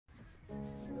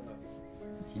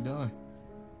you doing?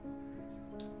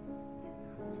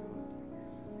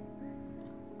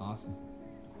 Awesome.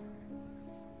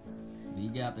 Do you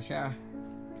get out the shower?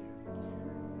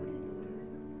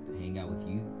 Hang out with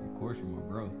you. Of course, you're my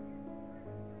bro.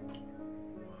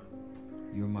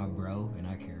 You're my bro, and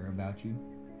I care about you.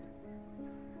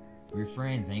 We're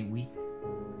friends, ain't we?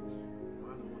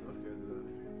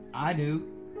 I do.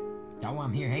 That's why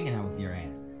I'm here hanging out with your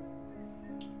ass.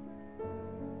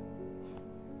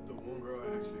 The one girl I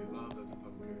actually love doesn't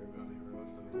fucking care about me. Why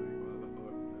the fuck does it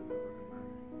fucking matter?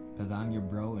 Because I'm your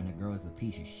bro, and a girl is a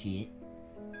piece of shit.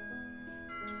 No,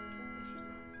 she's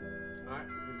not. Alright,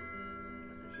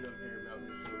 she doesn't care about me,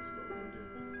 so this is what we're gonna do.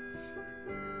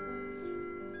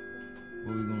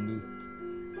 What we gonna do?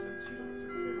 Since she doesn't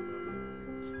care about me,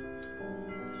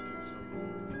 let's do something.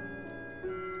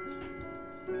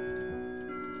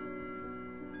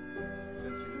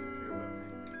 Since she doesn't care about me,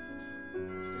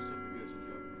 let's do something to get us in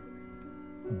trouble.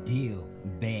 Deal.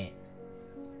 Bet.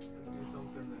 Let's do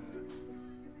something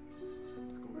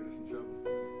that's gonna get us in trouble.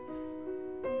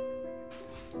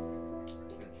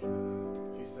 Since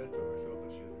she said to herself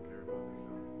that she doesn't care about me, so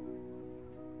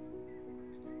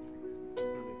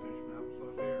let me finish my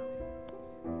applesauce here.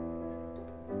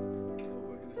 We'll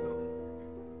go do something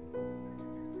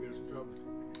to get us in trouble.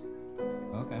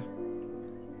 Okay.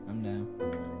 I'm down.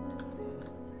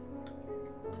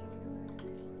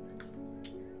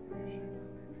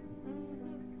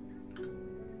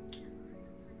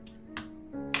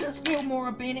 Let's get more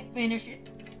up in it. Finish it.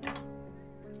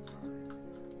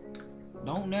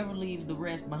 Don't never leave the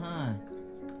rest behind.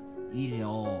 Eat it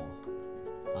all.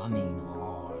 I mean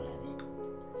all of it.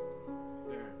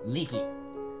 There. Lick it.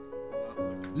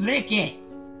 I'm not licking. Lick it!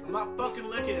 I'm not fucking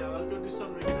licking it. Let's go do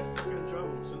something to get us fucking in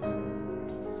trouble. Since the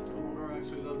one girl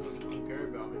actually doesn't care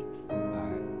about me.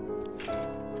 Alright.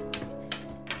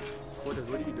 Cortez,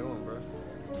 what are you doing, bro?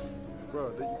 Bro,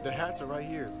 the hats are right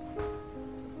here.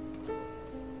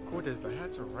 Cortez, the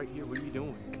hats are right here. What are you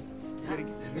doing?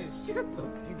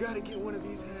 You gotta get one of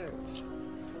these hats.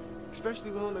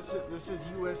 Especially one that says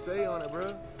USA on it,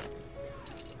 bro.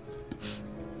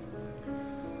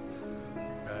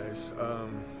 Guys,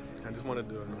 I just wanted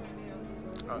to...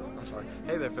 I'm sorry.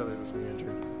 Hey there, fellas. It's me,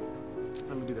 Andrew.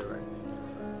 Let me do that right.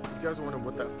 If you guys are wondering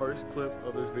what that first clip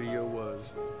of this video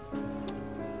was,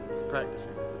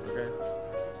 practicing, okay?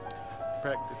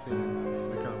 Practicing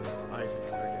to become Isaac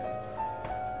again.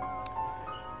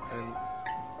 And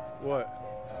what?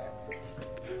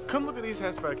 Come look at these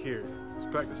hats back here. It's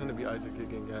practicing to be Isaac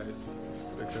again, guys.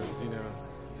 Because, you know,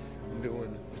 I'm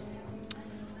doing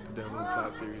the Devil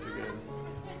Inside series again.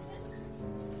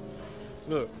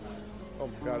 Look. Oh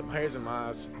my god, my hands and my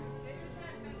eyes.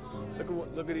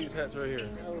 Look at these hats right here.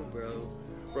 No, bro.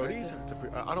 Bro, these hats are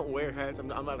pretty, I don't wear hats. I'm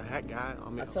not a hat guy.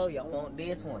 I told you I want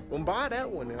this one. Well, buy that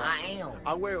one now. I am.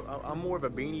 I'm more of a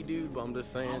beanie dude, but I'm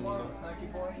just saying. I'm more of a country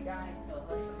boy guy, so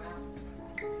hush your mouth.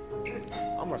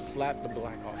 I'm gonna slap the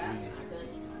black off you.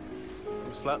 I'm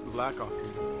gonna slap the black off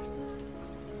you.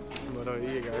 But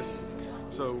yeah, guys.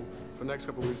 So for the next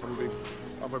couple weeks,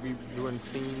 I'll probably be doing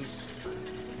scenes,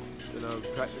 you know,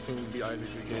 practicing to be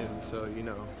Isaac again. So you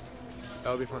know,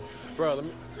 that'll be fun. Bro,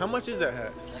 how much is that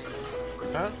hat?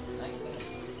 Huh?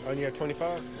 Oh, you have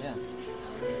 25? Yeah.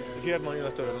 If you have money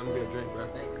left over, let me get a drink, bro.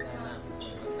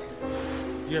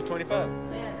 You have 25?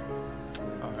 Yes.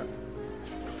 Alright.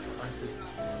 I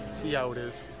see how it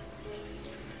is.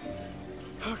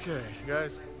 Okay,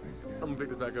 guys. I'm gonna pick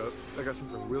this back up. I got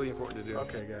something really important to do.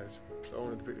 Okay, guys. So I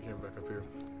wanted to pick the camera back up here.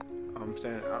 I'm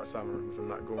standing outside my room, so I'm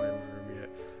not going in my room yet.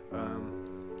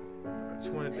 I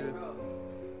just wanted to...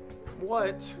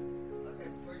 What? Okay,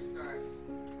 before you start,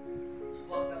 you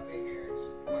walked up in here and you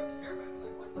pointed the camera back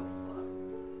like, what the fuck?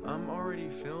 I'm already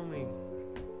filming.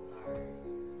 Alright.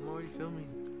 I'm already filming.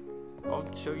 I'll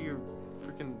show you your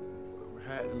freaking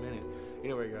hat in a minute.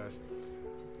 Anyway, guys.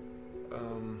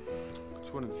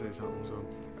 Just wanted to say something. So,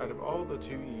 out of all the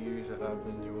 2 years that I've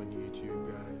been doing YouTube,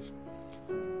 guys,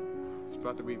 it's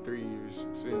about to be 3 years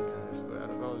soon, guys. But out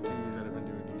of all the 2 years that I've been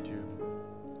doing YouTube,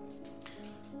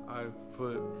 I've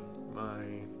put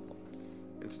my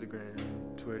Instagram,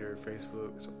 Twitter,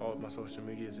 Facebook, so all of my social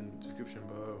medias in the description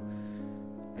below.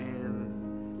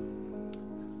 And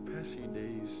the past few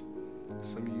days,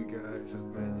 some of you guys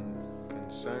have been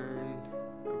concerned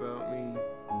about me,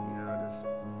 you know, just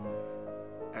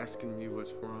asking me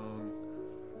what's wrong,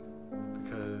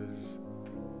 because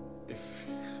if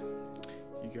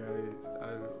you guys, I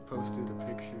posted a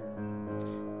picture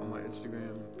on my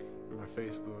Instagram and my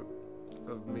Facebook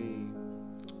of me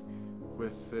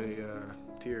with a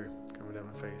tear coming down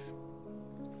my face.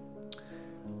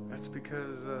 That's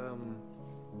because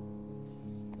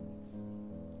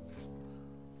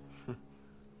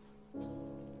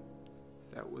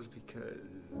was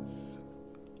because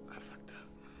I fucked up.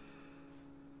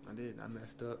 I did. I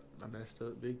messed up. I messed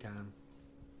up big time.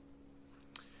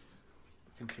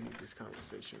 Continue this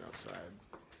conversation outside.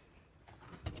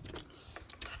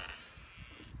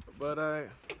 But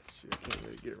shit, I can't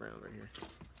really get around right here.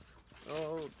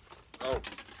 Oh,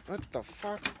 what the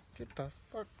fuck? Get the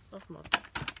fuck off my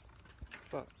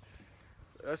fuck.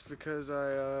 That's because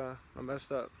I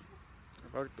messed up. I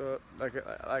fucked up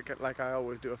like I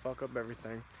always do. I fuck up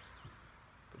everything.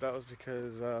 But that was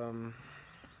because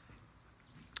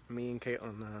me and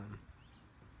Caitlin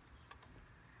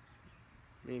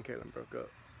broke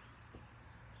up.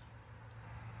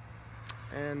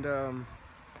 And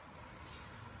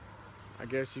I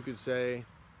guess you could say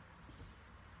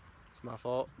it's my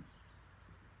fault.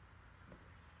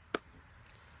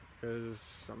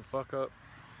 Because I'm a fuck up.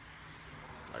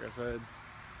 Like I said,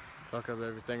 fuck up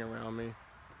everything around me.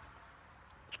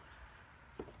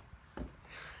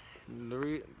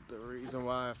 The reason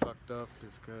why I fucked up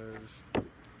is because I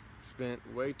spent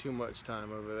way too much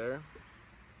time over there.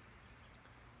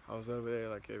 I was over there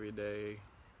like every day.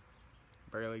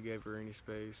 Barely gave her any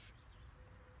space.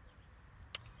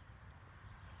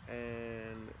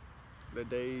 And the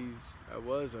days I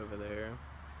was over there,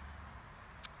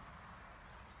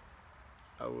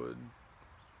 I would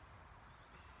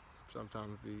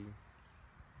sometimes be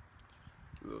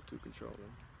a little too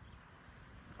controlling.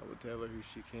 I would tell her who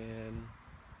she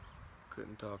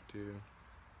couldn't talk to,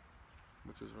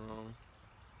 which was wrong.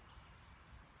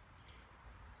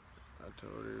 I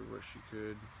told her what she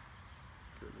couldn't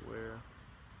wear,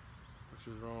 which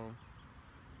was wrong.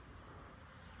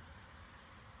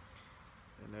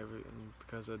 And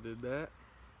because I did that,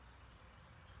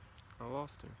 I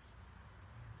lost her.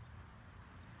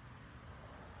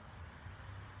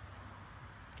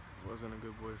 Wasn't a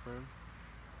good boyfriend.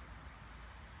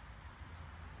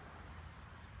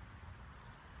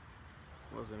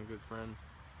 Wasn't a good friend.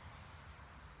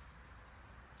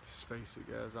 Just face it,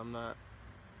 guys. I'm not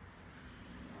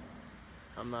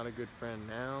a good friend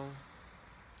now.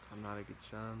 I'm not a good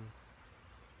son.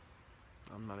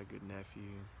 I'm not a good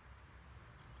nephew.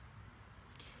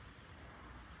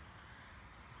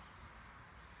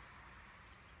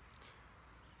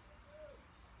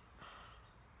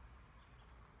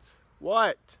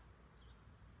 What?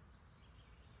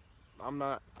 I'm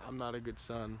not a good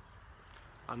son.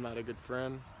 I'm not a good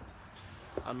friend.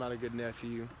 I'm not a good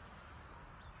nephew.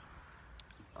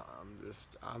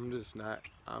 I'm just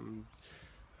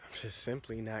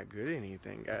simply not good at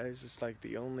anything, guys. It's like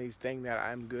the only thing that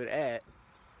I'm good at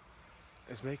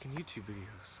is making YouTube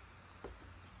videos.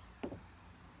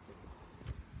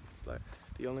 Like,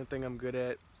 the only thing I'm good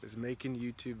at is making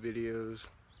YouTube videos,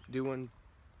 doing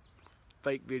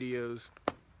fake videos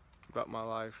about my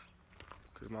life,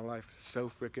 because my life is so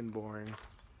freaking boring.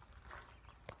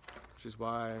 Which is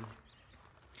why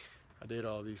I did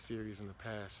all these series in the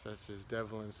past, such as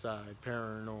Devil Inside,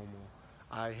 Paranormal,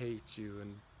 I Hate You,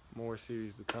 and more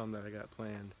series to come that I got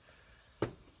planned.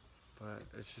 But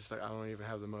it's just like I don't even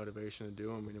have the motivation to do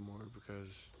them anymore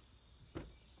because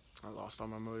I lost all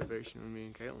my motivation when me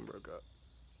and Caitlin broke up.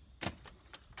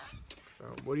 So,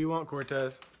 what do you want,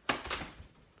 Cortez?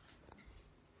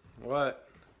 What?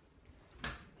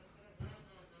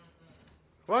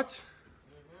 What?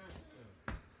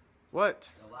 What?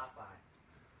 The Wi-Fi.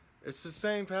 It's the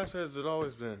same password as it's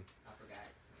always been. I forgot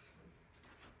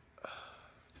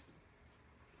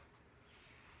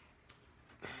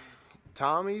it.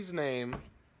 Tommy's name,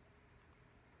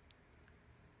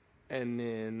 and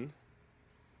then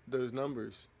those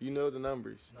numbers. You know the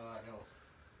numbers. No, I don't.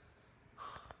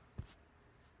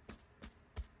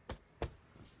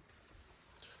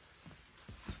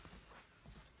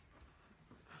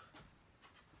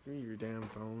 Give me your damn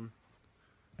phone.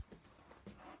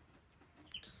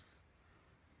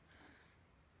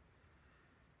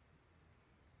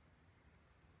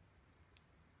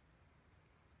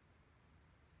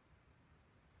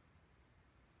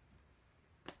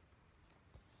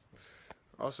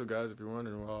 Also, guys, if you're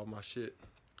wondering why all my shit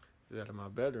is out of my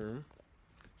bedroom,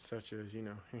 such as, you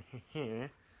know,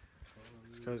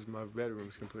 it's because my bedroom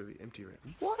is completely empty right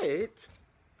now. What? Did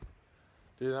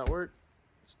it not work?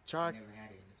 Try. I never had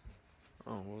it in this one.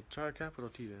 Oh, well, try a capital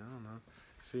T then. I don't know.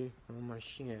 See? All my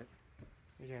shit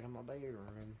is out of my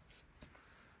bedroom.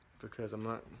 Because I'm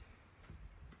not...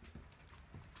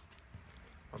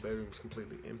 My bedroom's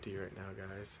completely empty right now,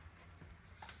 guys.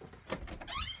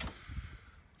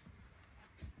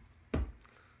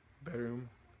 Bedroom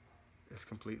is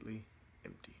completely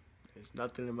empty. There's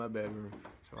nothing in my bedroom,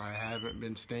 so I haven't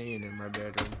been staying in my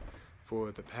bedroom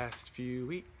for the past few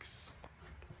weeks.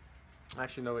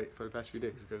 Actually, no, wait, for the past few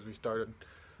days, because we started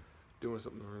doing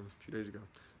something in the room a few days ago.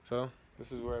 So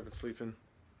this is where I've been sleeping,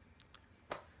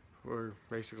 or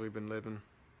basically been living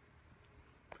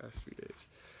past few days.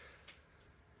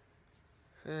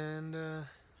 And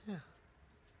yeah.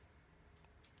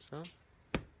 So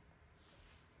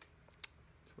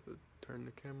turn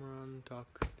the camera on and talk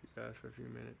to you guys for a few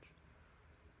minutes,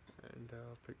 and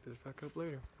I'll pick this back up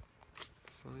later.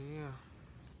 So yeah,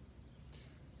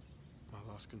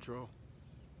 I lost control.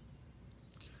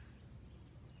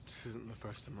 This isn't the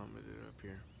first time I'm ended up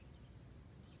here.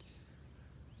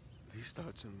 These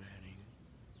thoughts are maddening.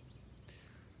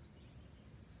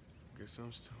 Guess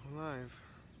I'm still alive.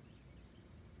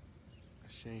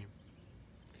 A shame.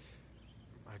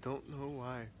 I don't know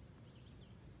why.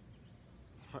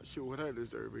 Not sure what I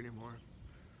deserve anymore.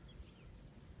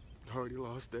 I already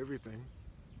lost everything.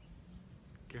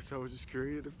 Guess I was just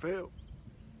created to fail.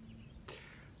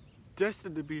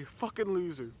 Destined to be a fucking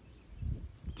loser.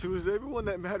 To lose everyone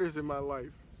that matters in my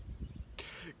life.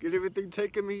 Get everything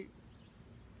taken me.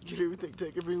 Get everything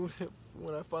taken from me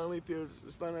when I finally feel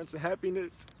a sign of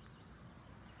happiness.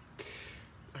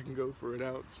 I can go for an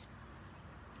ounce.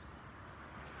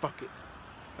 Fuck it.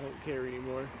 I don't care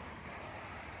anymore.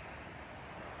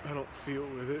 I don't feel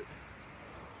with it.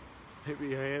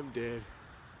 Maybe I am dead.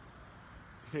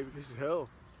 Maybe this is hell.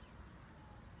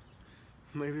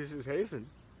 Maybe this is heaven.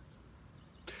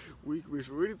 We can wish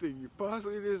for anything you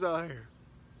possibly desire.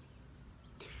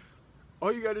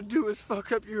 All you gotta do is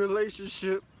fuck up your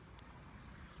relationship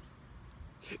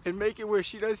and make it where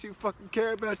she doesn't even fucking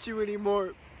care about you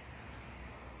anymore.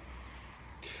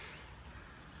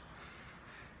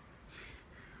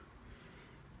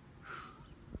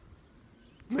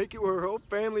 Make it where her whole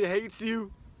family hates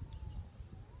you.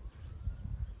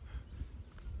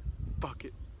 Fuck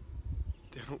it.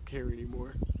 I don't care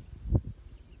anymore.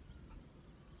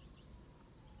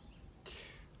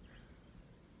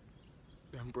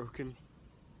 I'm broken.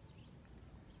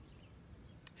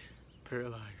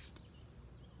 Paralyzed.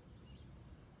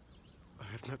 I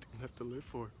have nothing left to live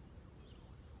for.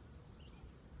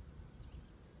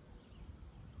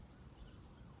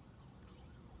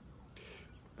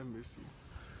 I miss you.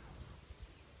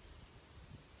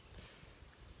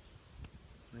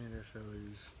 Man, that's how I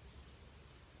lose.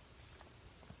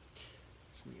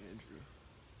 It's me, Andrew.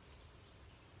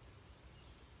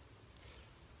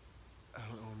 I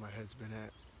don't know where my head's been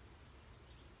at.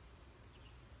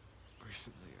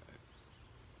 Recently,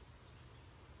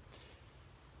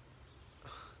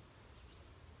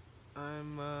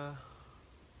 I'm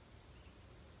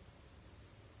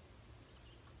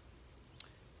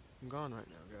gone right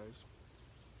now, guys.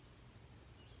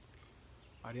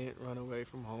 I didn't run away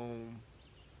from home.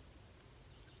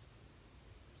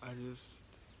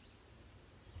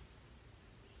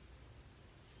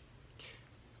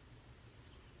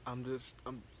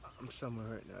 I'm somewhere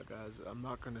right now, guys. I'm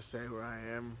not gonna say where I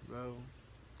am, though.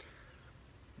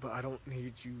 But I don't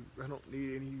need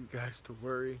any of you guys to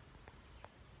worry.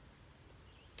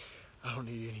 I don't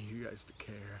need any of you guys to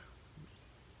care.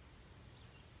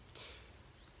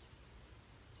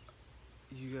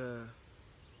 You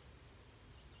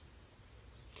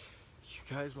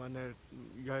guys might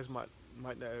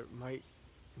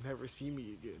never see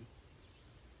me again.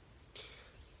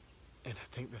 And I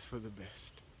think that's for the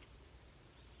best.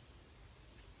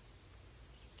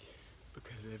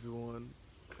 Because everyone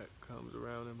that comes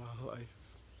around in my life,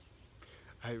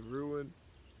 I ruin.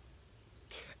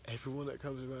 Everyone that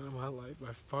comes around in my life,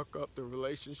 I fuck up the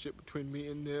relationship between me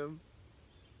and them.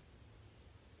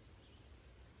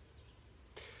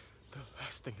 The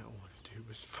last thing I want to do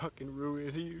is fucking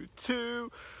ruin you too.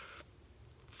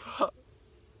 Fuck.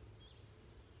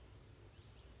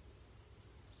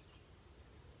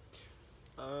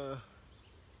 The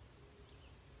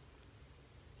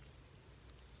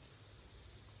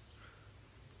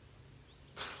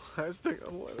last thing I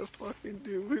want to fucking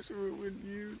do is ruin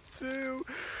you too.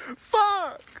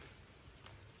 Fuck.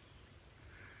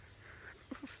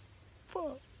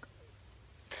 Fuck.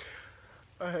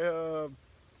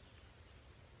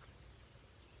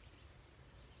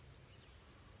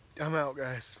 I'm out,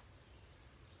 guys.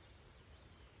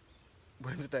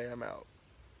 Wednesday, I'm out.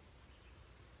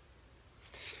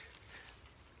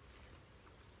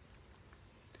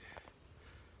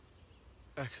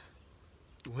 Actually,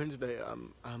 Wednesday,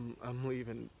 I'm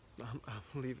leaving. I'm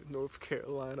leaving North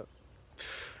Carolina,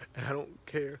 and I don't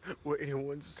care what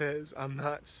anyone says. I'm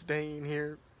not staying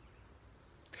here.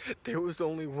 There was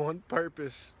only one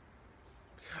purpose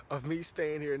of me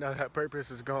staying here. Now that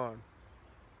purpose is gone.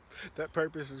 That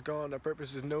purpose is gone. That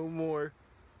purpose is no more.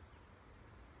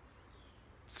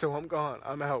 So I'm gone.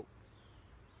 I'm out.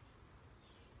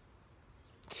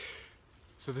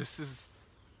 So this is,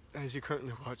 as you're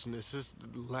currently watching this is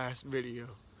the last video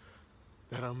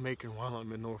that I'm making while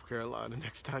I'm in North Carolina.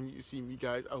 Next time you see me,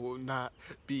 guys, I will not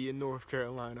be in North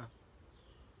Carolina.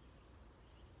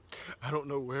 I don't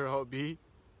know where I'll be,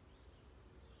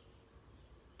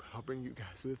 but I'll bring you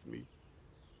guys with me.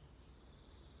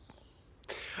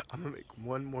 I'm gonna make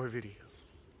one more video.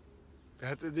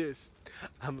 After this,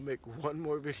 I'm gonna make one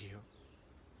more video.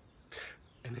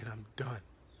 And then I'm done.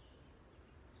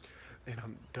 And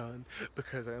I'm done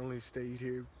because I only stayed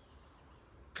here.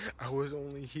 I was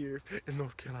only here in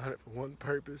North Carolina for one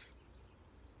purpose.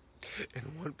 And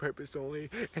one purpose only.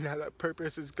 And now that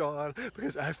purpose is gone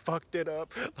because I fucked it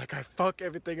up like I fuck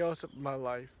everything else of my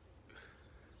life.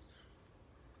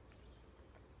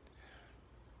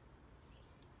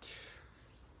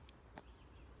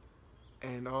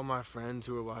 And all my friends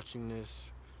who are watching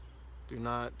this, do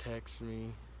not text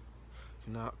me.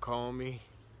 Do not call me.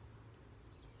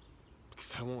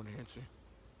 Because I won't answer.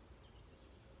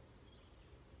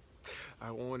 I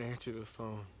won't answer the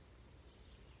phone.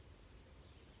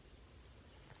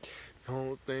 The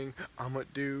whole thing I'm gonna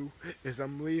do is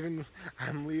I'm leaving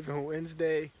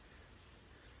Wednesday.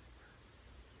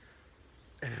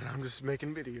 And then I'm just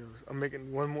making videos. I'm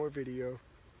making one more video.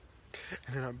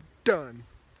 And then I'm done.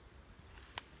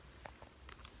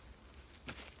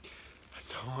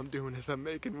 That's all I'm doing is I'm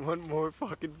making one more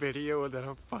fucking video and then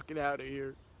I'm fucking out of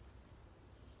here.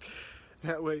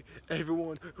 That way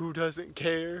everyone who doesn't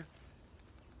care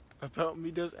about me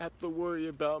doesn't have to worry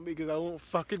about me because I won't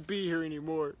fucking be here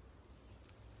anymore.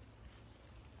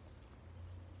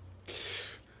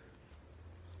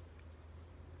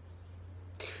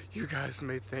 You guys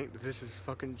may think that this is a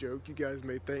fucking joke. You guys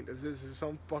may think that this is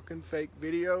some fucking fake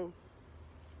video.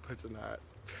 But it's not.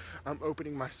 I'm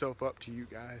opening myself up to you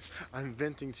guys. I'm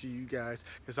venting to you guys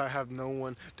because I have no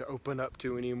one to open up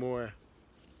to anymore.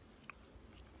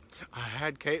 I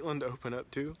had Caitlin to open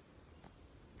up to.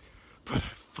 But I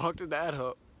fucked that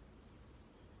up.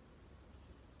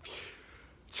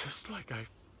 Just like I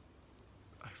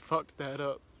fucked that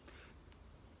up.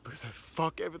 Because I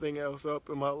fuck everything else up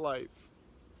in my life.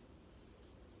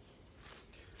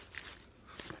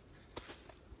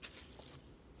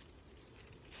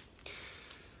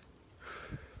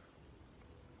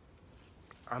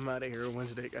 I'm out of here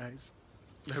Wednesday, guys.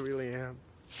 I really am.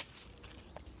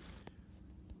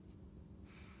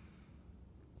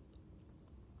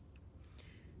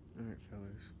 Alright,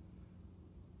 fellas.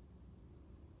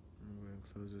 I'm going to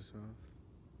close this off.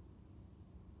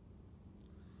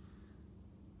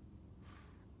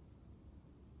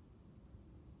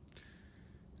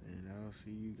 And I'll see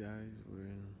you guys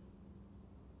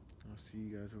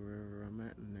wherever I'm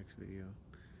at in the next video.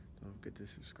 Don't forget to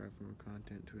subscribe for more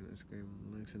content, Twitter, Instagram,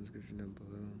 links in the description down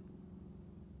below.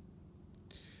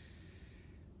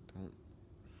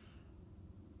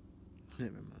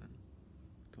 Never mind.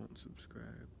 Don't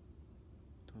subscribe.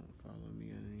 Don't follow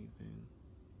me on